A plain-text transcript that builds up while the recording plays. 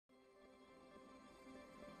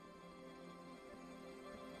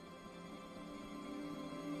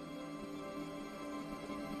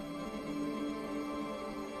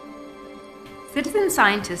Citizen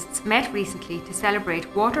scientists met recently to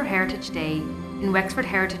celebrate Water Heritage Day in Wexford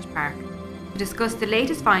Heritage Park to discuss the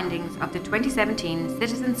latest findings of the 2017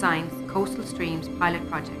 Citizen Science Coastal Streams pilot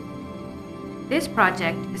project. This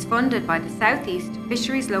project is funded by the South East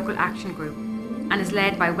Fisheries Local Action Group and is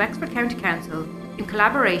led by Wexford County Council in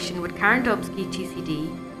collaboration with Karen Dubsky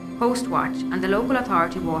TCD, Coastwatch and the local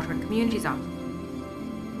authority Water and Communities Office.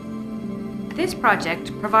 This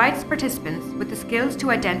project provides participants with the skills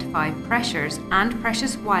to identify pressures and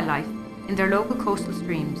precious wildlife in their local coastal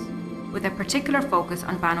streams, with a particular focus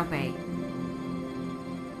on Bannow Bay.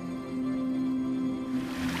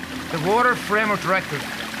 The Water Framework Directive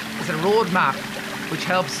is a roadmap which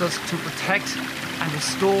helps us to protect and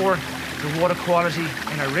restore the water quality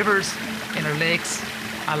in our rivers, in our lakes,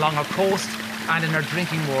 along our coast and in our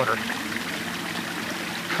drinking water.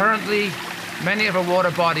 Currently, many of our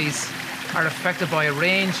water bodies are affected by a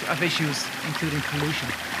range of issues, including pollution.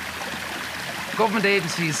 Government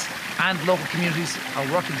agencies and local communities are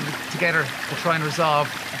working together to try and resolve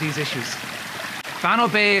these issues. Bannow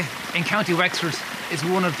Bay in County Wexford is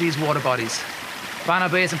one of these water bodies. Bannow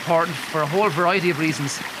Bay is important for a whole variety of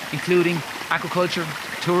reasons, including aquaculture,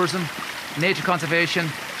 tourism, nature conservation,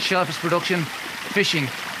 shellfish production, fishing.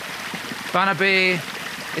 Bannow Bay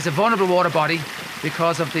is a vulnerable water body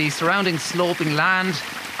because of the surrounding sloping land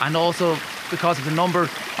and also because of the number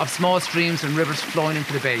of small streams and rivers flowing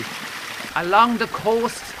into the bay. Along the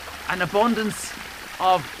coast, an abundance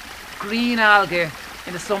of green algae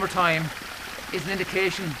in the summertime is an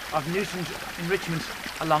indication of nutrient enrichment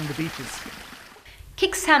along the beaches.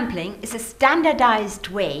 Kick sampling is a standardized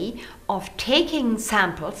way of taking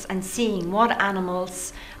samples and seeing what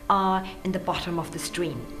animals are in the bottom of the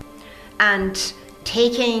stream, and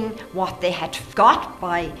taking what they had got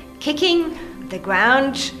by kicking the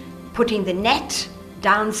ground, putting the net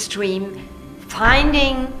downstream,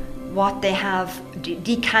 finding what they have,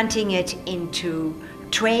 decanting it into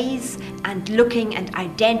trays and looking and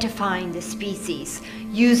identifying the species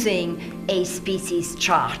using a species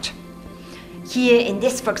chart. Here in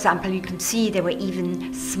this, for example, you can see there were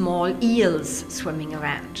even small eels swimming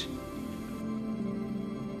around.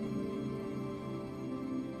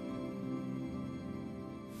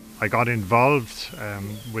 I got involved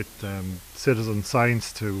with citizen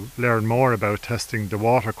science to learn more about testing the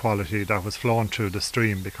water quality that was flowing through the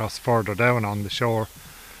stream, because further down on the shore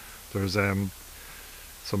there's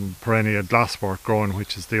some perennial glasswort growing,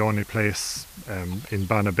 which is the only place in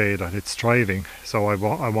Bannow Bay that it's thriving. So I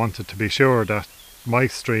wanted to be sure that my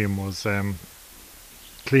stream was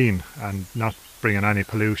clean and not bringing any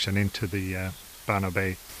pollution into the Bannow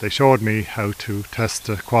Bay. They showed me how to test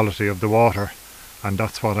the quality of the water, and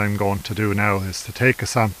that's what I'm going to do now, is to take a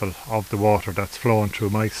sample of the water that's flowing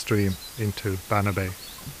through my stream into Bannow Bay.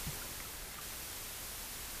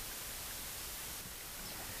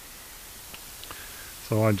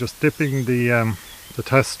 So I'm just dipping the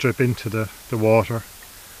test strip into the water,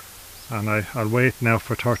 and I'll wait now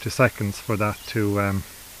for 30 seconds for that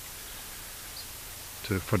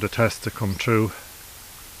for the test to come through,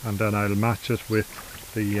 and then I'll match it with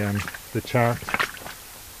the chart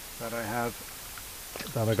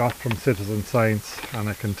that I got from Citizen Science, and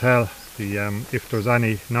I can tell if there's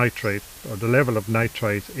any nitrate or the level of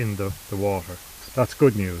nitrate in the water. That's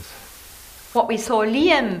good news. What we saw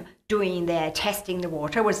Liam doing there, testing the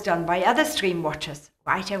water, was done by other stream watchers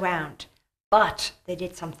right around. But they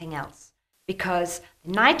did something else, because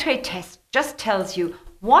the nitrate test just tells you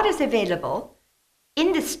what is available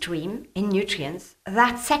in the stream in nutrients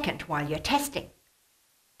that second while you're testing.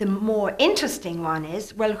 The more interesting one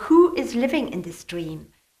is, well, who is living in the stream?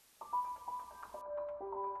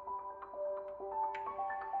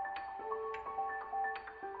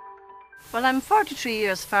 Well, I'm 43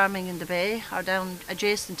 years farming in the bay, or down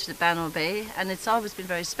adjacent to the Bannow Bay, and it's always been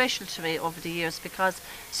very special to me over the years, because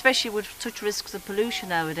especially with such risks of pollution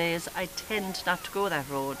nowadays, I tend not to go that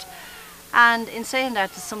road. And in saying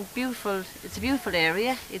that, it's a beautiful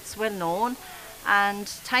area, it's well known, and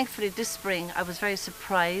thankfully this spring I was very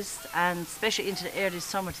surprised, and especially into the early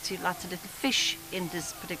summer, to see lots of little fish in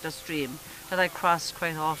this particular stream that I cross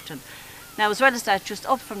quite often. Now, as well as that, just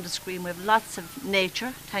up from the stream we have lots of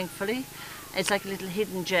nature, thankfully. It's like a little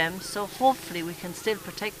hidden gem, so hopefully we can still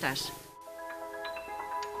protect that.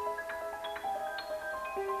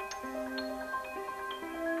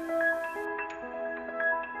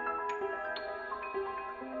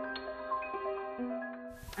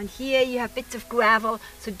 And here you have bits of gravel,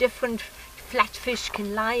 so different flatfish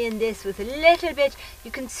can lie in this with a little bit. You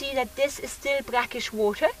can see that this is still brackish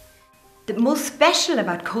water. The most special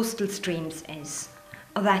about coastal streams is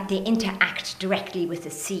that they interact directly with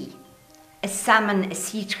the sea. a salmon, a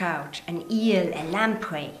sea trout, an eel, a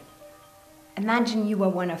lamprey. Imagine you were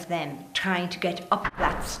one of them trying to get up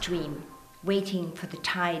that stream, waiting for the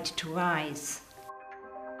tide to rise.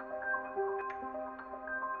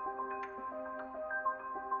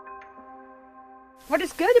 What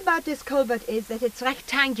is good about this culvert is that it's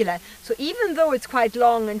rectangular, so even though it's quite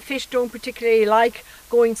long and fish don't particularly like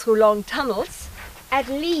going through long tunnels, at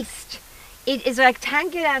least it is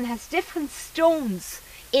rectangular and has different stones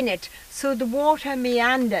in it, so the water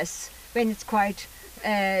meanders when it's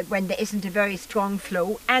when there isn't a very strong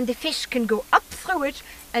flow, and the fish can go up through it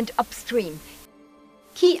and upstream.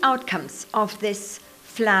 Key outcomes of this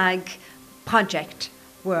flag project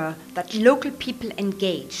were that local people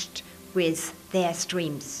engaged with their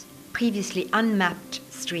streams. Previously unmapped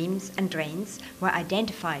streams and drains were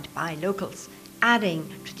identified by locals, adding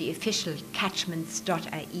to the official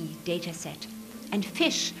catchments.ie dataset. And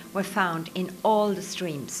fish were found in all the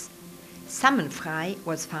streams. Salmon fry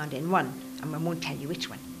was found in one, and I won't tell you which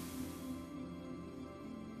one.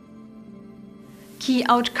 Key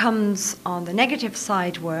outcomes on the negative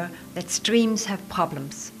side were that streams have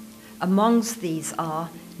problems. Amongst these are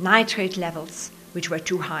nitrate levels, which were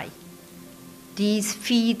too high. These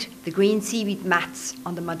feed the green seaweed mats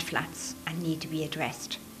on the mudflats and need to be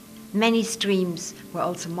addressed. Many streams were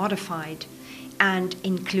also modified and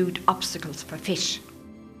include obstacles for fish.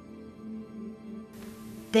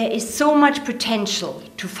 There is so much potential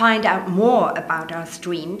to find out more about our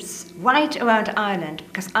streams right around Ireland,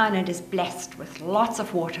 because Ireland is blessed with lots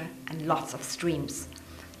of water and lots of streams.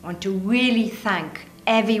 I want to really thank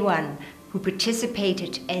everyone who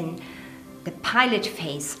participated in the pilot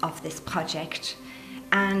phase of this project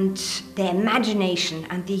and their imagination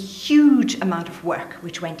and the huge amount of work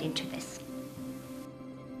which went into this.